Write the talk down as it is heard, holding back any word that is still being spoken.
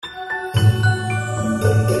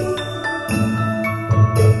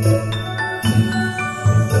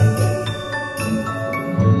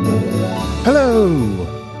Hello!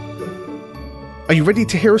 Are you ready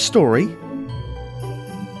to hear a story?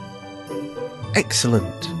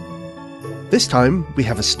 Excellent! This time we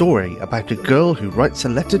have a story about a girl who writes a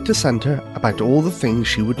letter to Santa about all the things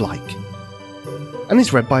she would like, and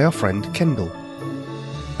is read by our friend Kendall.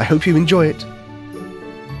 I hope you enjoy it,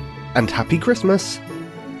 and Happy Christmas!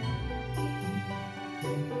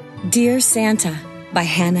 Dear Santa by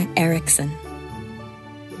Hannah Erickson.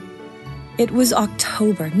 It was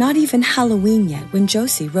October, not even Halloween yet, when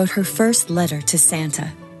Josie wrote her first letter to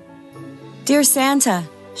Santa. Dear Santa,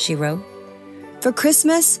 she wrote, for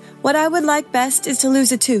Christmas, what I would like best is to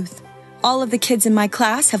lose a tooth. All of the kids in my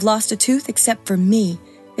class have lost a tooth except for me.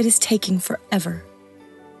 It is taking forever.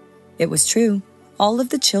 It was true. All of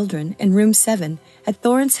the children in room 7 at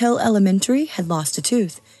Thorns Hill Elementary had lost a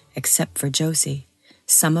tooth, except for Josie.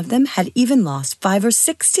 Some of them had even lost 5 or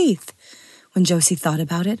 6 teeth. When Josie thought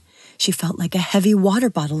about it, she felt like a heavy water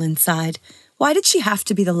bottle inside. Why did she have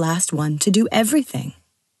to be the last one to do everything?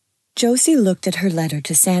 Josie looked at her letter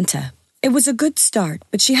to Santa. It was a good start,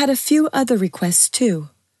 but she had a few other requests too.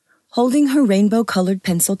 Holding her rainbow-colored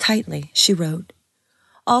pencil tightly, she wrote,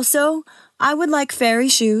 also, I would like fairy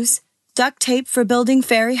shoes, duct tape for building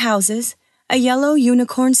fairy houses, a yellow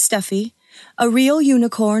unicorn stuffy, a real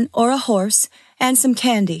unicorn or a horse, and some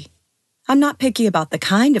candy. I'm not picky about the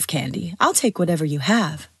kind of candy. I'll take whatever you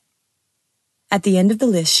have. At the end of the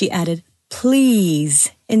list, she added,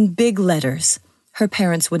 please, in big letters. Her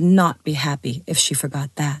parents would not be happy if she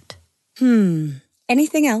forgot that.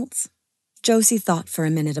 Anything else? Josie thought for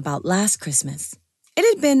a minute about last Christmas. It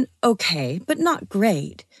had been okay, but not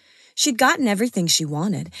great. She'd gotten everything she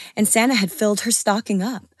wanted, and Santa had filled her stocking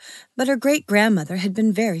up. But her great-grandmother had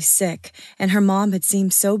been very sick, and her mom had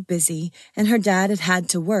seemed so busy, and her dad had had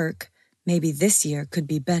to work. Maybe this year could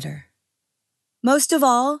be better. Most of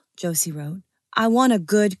all, Josie wrote, I want a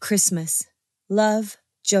good Christmas. Love,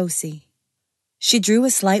 Josie. She drew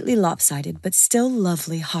a slightly lopsided but still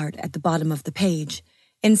lovely heart at the bottom of the page.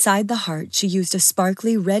 Inside the heart, she used a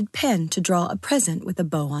sparkly red pen to draw a present with a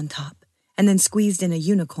bow on top, and then squeezed in a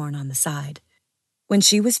unicorn on the side. When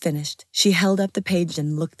she was finished, she held up the page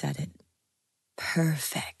and looked at it.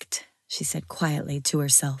 Perfect, she said quietly to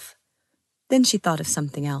herself. Then she thought of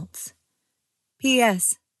something else.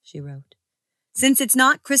 P.S., she wrote, since it's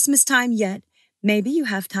not Christmas time yet, maybe you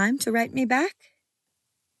have time to write me back?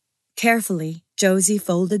 Carefully, Josie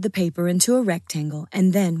folded the paper into a rectangle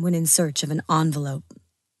and then went in search of an envelope.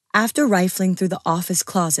 After rifling through the office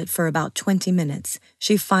closet for about 20 minutes,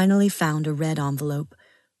 she finally found a red envelope,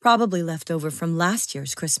 probably left over from last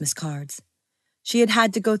year's Christmas cards. She had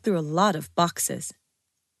had to go through a lot of boxes.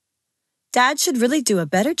 Dad should really do a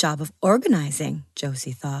better job of organizing,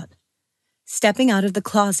 Josie thought. Stepping out of the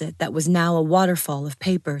closet that was now a waterfall of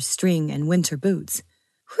paper, string, and winter boots.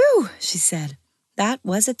 Whew, she said. That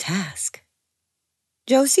was a task.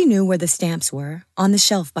 Josie knew where the stamps were, on the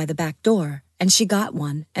shelf by the back door, and she got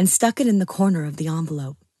one and stuck it in the corner of the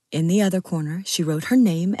envelope. In the other corner, she wrote her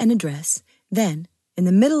name and address. Then, in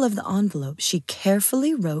the middle of the envelope, she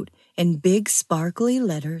carefully wrote in big sparkly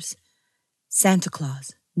letters, Santa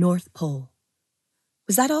Claus, North Pole.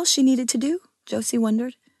 Was that all she needed to do? Josie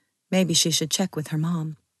wondered. Maybe she should check with her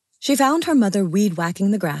mom. She found her mother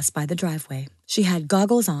weed-whacking the grass by the driveway. She had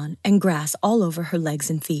goggles on and grass all over her legs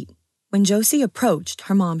and feet. When Josie approached,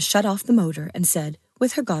 her mom shut off the motor and said,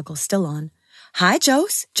 with her goggles still on, Hi,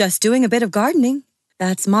 Jose. Just doing a bit of gardening.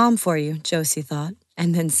 That's Mom for you, Josie thought,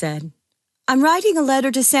 and then said, I'm writing a letter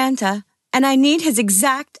to Santa, and I need his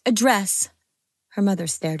exact address. Her mother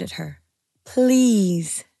stared at her.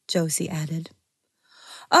 Please, Josie added.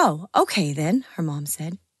 Oh, okay then, her mom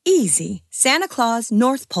said. Easy. Santa Claus,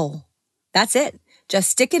 North Pole. That's it. Just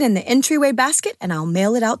stick it in the entryway basket and I'll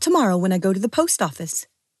mail it out tomorrow when I go to the post office.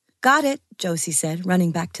 Got it, Josie said,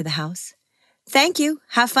 running back to the house. Thank you.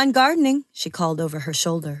 Have fun gardening, she called over her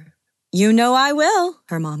shoulder. You know I will,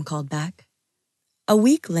 her mom called back. A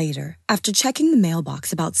week later, after checking the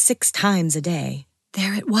mailbox about 6 times a day,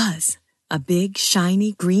 there it was, a big,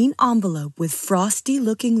 shiny green envelope with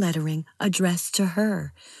frosty-looking lettering addressed to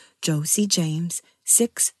her, Josie James,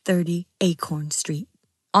 630 Acorn Street.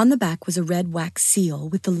 On the back was a red wax seal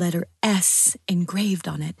with the letter S engraved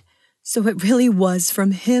on it. So it really was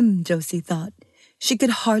from him, Josie thought. She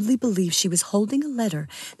could hardly believe she was holding a letter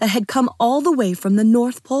that had come all the way from the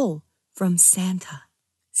North Pole, from Santa.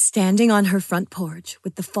 Standing on her front porch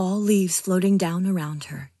with the fall leaves floating down around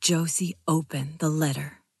her, Josie opened the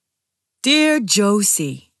letter. Dear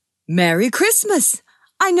Josie, Merry Christmas!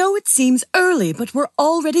 I know it seems early, but we're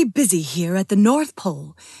already busy here at the North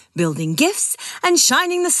Pole, building gifts and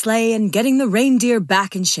shining the sleigh and getting the reindeer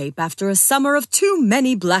back in shape after a summer of too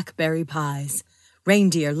many blackberry pies.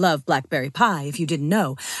 Reindeer love blackberry pie, if you didn't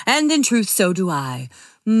know. And in truth, so do I.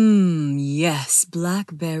 Yes,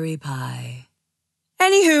 blackberry pie.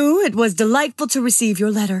 Anywho, it was delightful to receive your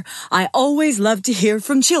letter. I always love to hear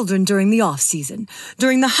from children during the off-season.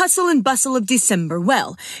 During the hustle and bustle of December,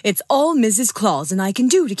 well, it's all Mrs. Claus and I can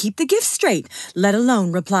do to keep the gifts straight, let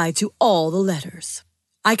alone reply to all the letters.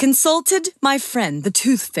 I consulted my friend, the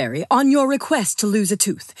Tooth Fairy, on your request to lose a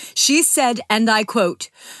tooth. She said, and I quote,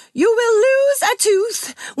 "You will lose a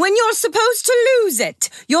tooth when you're supposed to lose it.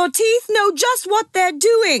 Your teeth know just what they're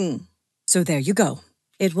doing." So there you go.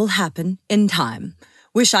 It will happen in time.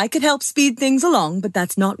 Wish I could help speed things along, but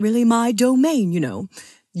that's not really my domain, you know.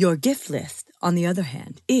 Your gift list, on the other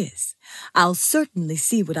hand, is. I'll certainly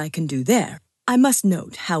see what I can do there. I must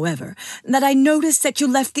note, however, that I noticed that you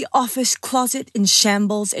left the office closet in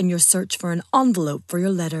shambles in your search for an envelope for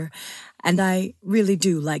your letter, and I really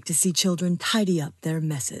do like to see children tidy up their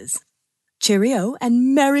messes. Cheerio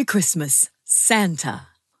and Merry Christmas, Santa.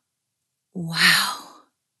 Wow.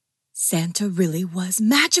 Santa really was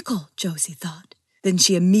magical, Josie thought. Then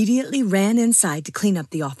she immediately ran inside to clean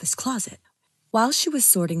up the office closet. While she was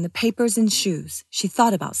sorting the papers and shoes, she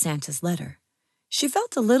thought about Santa's letter. She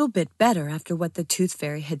felt a little bit better after what the Tooth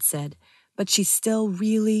Fairy had said, but she still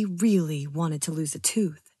really, really wanted to lose a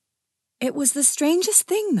tooth. It was the strangest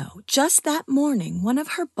thing, though. Just that morning, one of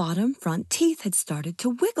her bottom front teeth had started to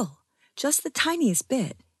wiggle, just the tiniest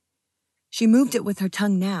bit. She moved it with her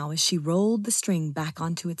tongue now as she rolled the string back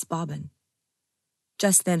onto its bobbin.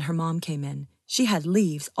 Just then her mom came in. She had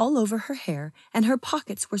leaves all over her hair, and her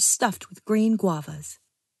pockets were stuffed with green guavas.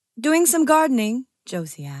 "Doing some gardening?"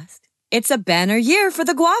 Josie asked. "It's a banner year for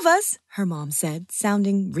the guavas," her mom said,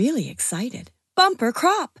 sounding really excited. "Bumper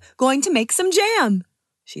crop, going to make some jam."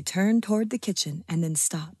 She turned toward the kitchen and then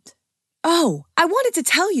stopped. "Oh, I wanted to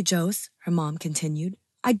tell you, Jose," her mom continued.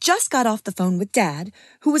 "I just got off the phone with Dad,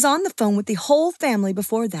 who was on the phone with the whole family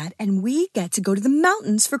before that, and we get to go to the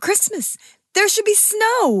mountains for Christmas. There should be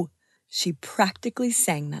snow." She practically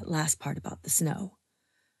sang that last part about the snow.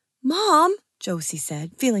 "Mom," Josie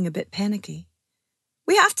said, feeling a bit panicky,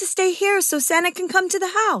 "we have to stay here so Santa can come to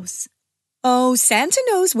the house." "Oh, Santa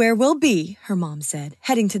knows where we'll be," her mom said,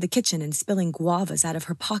 heading to the kitchen and spilling guavas out of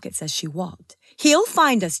her pockets as she walked. "He'll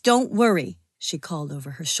find us, don't worry," she called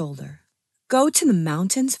over her shoulder. Go to the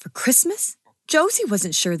mountains for Christmas? Josie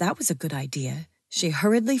wasn't sure that was a good idea. She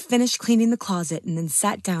hurriedly finished cleaning the closet and then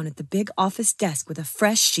sat down at the big office desk with a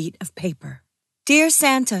fresh sheet of paper. "Dear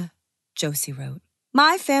Santa," Josie wrote,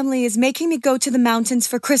 "my family is making me go to the mountains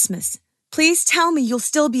for Christmas. Please tell me you'll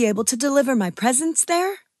still be able to deliver my presents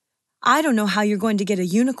there. I don't know how you're going to get a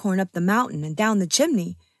unicorn up the mountain and down the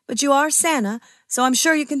chimney, but you are Santa, so I'm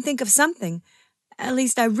sure you can think of something. At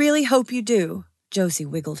least I really hope you do." Josie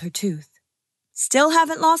wiggled her tooth. "Still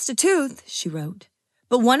haven't lost a tooth," she wrote,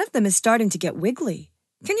 "but one of them is starting to get wiggly.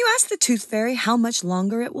 Can you ask the Tooth Fairy how much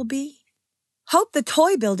longer it will be? Hope the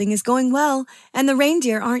toy building is going well and the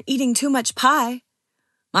reindeer aren't eating too much pie.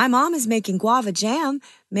 My mom is making guava jam.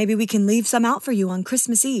 Maybe we can leave some out for you on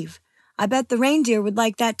Christmas Eve. I bet the reindeer would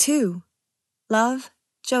like that too. Love,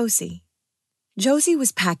 Josie." Josie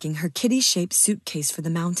was packing her kitty-shaped suitcase for the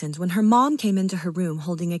mountains when her mom came into her room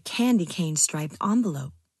holding a candy cane-striped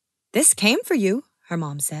envelope. "This came for you," her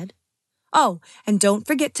mom said. "Oh, and don't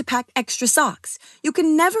forget to pack extra socks. You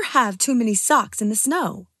can never have too many socks in the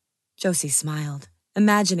snow." Josie smiled,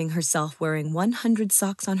 imagining herself wearing 100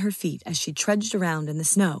 socks on her feet as she trudged around in the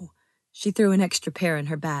snow. She threw an extra pair in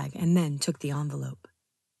her bag and then took the envelope.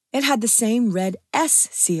 It had the same red S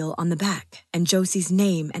seal on the back and Josie's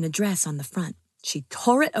name and address on the front. She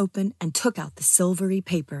tore it open and took out the silvery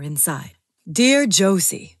paper inside. "Dear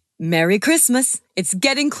Josie, Merry Christmas. It's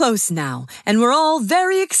getting close now, and we're all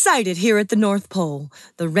very excited here at the North Pole.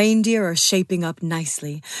 The reindeer are shaping up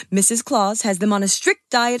nicely. Mrs. Claus has them on a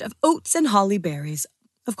strict diet of oats and holly berries.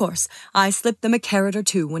 Of course, I slip them a carrot or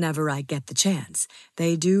two whenever I get the chance.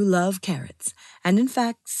 They do love carrots, and in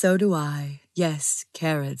fact, so do I. Yes,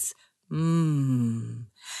 carrots.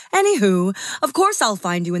 Anywho, of course I'll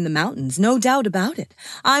find you in the mountains, no doubt about it.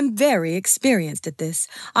 I'm very experienced at this.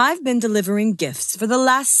 I've been delivering gifts for the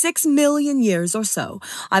last 6 million years or so.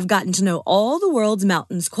 I've gotten to know all the world's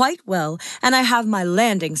mountains quite well, and I have my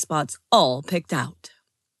landing spots all picked out.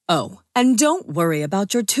 Oh, and don't worry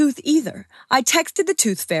about your tooth either. I texted the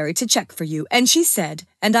Tooth Fairy to check for you, and she said,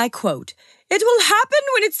 and I quote, "It will happen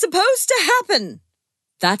when it's supposed to happen."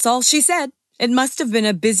 That's all she said. It must have been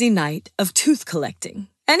a busy night of tooth collecting.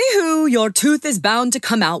 Anywho, your tooth is bound to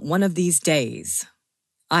come out one of these days.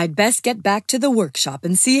 I'd best get back to the workshop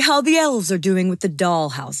and see how the elves are doing with the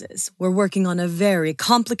dollhouses. We're working on a very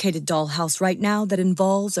complicated dollhouse right now that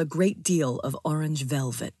involves a great deal of orange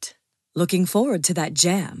velvet. Looking forward to that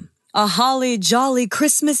jam. A holly jolly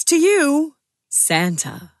Christmas to you,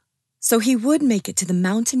 Santa. So he would make it to the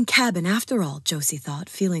mountain cabin after all, Josie thought,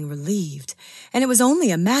 feeling relieved. And it was only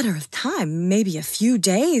a matter of time, maybe a few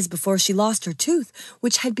days, before she lost her tooth,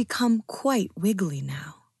 which had become quite wiggly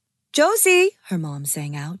now. "Josie," her mom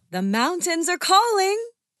sang out, "the mountains are calling."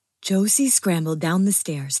 Josie scrambled down the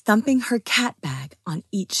stairs, thumping her cat bag on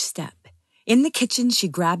each step. In the kitchen, she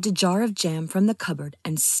grabbed a jar of jam from the cupboard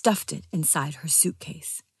and stuffed it inside her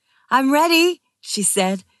suitcase. "I'm ready," she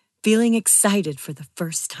said, feeling excited for the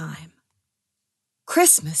first time.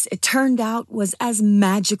 Christmas, it turned out, was as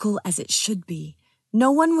magical as it should be. No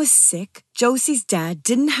one was sick, Josie's dad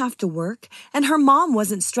didn't have to work, and her mom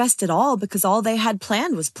wasn't stressed at all because all they had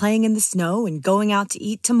planned was playing in the snow and going out to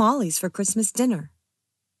eat tamales for Christmas dinner.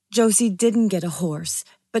 Josie didn't get a horse,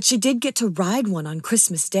 but she did get to ride one on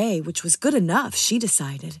Christmas Day, which was good enough, she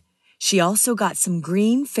decided. She also got some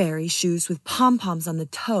green fairy shoes with pom-poms on the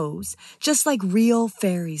toes, just like real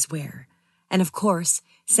fairies wear. And of course,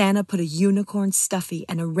 Santa put a unicorn stuffy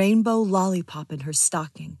and a rainbow lollipop in her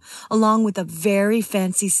stocking, along with a very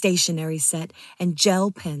fancy stationery set and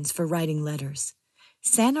gel pens for writing letters.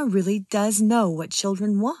 Santa really does know what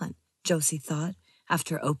children want, Josie thought,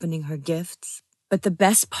 after opening her gifts. But the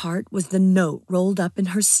best part was the note rolled up in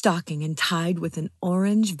her stocking and tied with an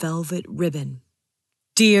orange velvet ribbon.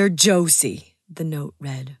 "Dear Josie," the note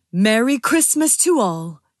read, "Merry Christmas to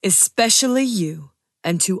all, especially you,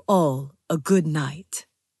 and to all a good night.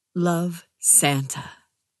 Love, Santa."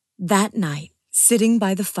 That night, sitting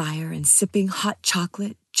by the fire and sipping hot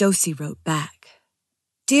chocolate, Josie wrote back,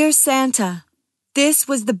 "Dear Santa, this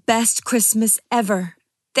was the best Christmas ever.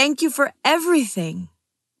 Thank you for everything.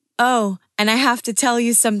 Oh, and I have to tell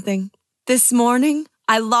you something. This morning,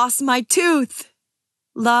 I lost my tooth.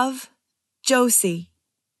 Love, Josie."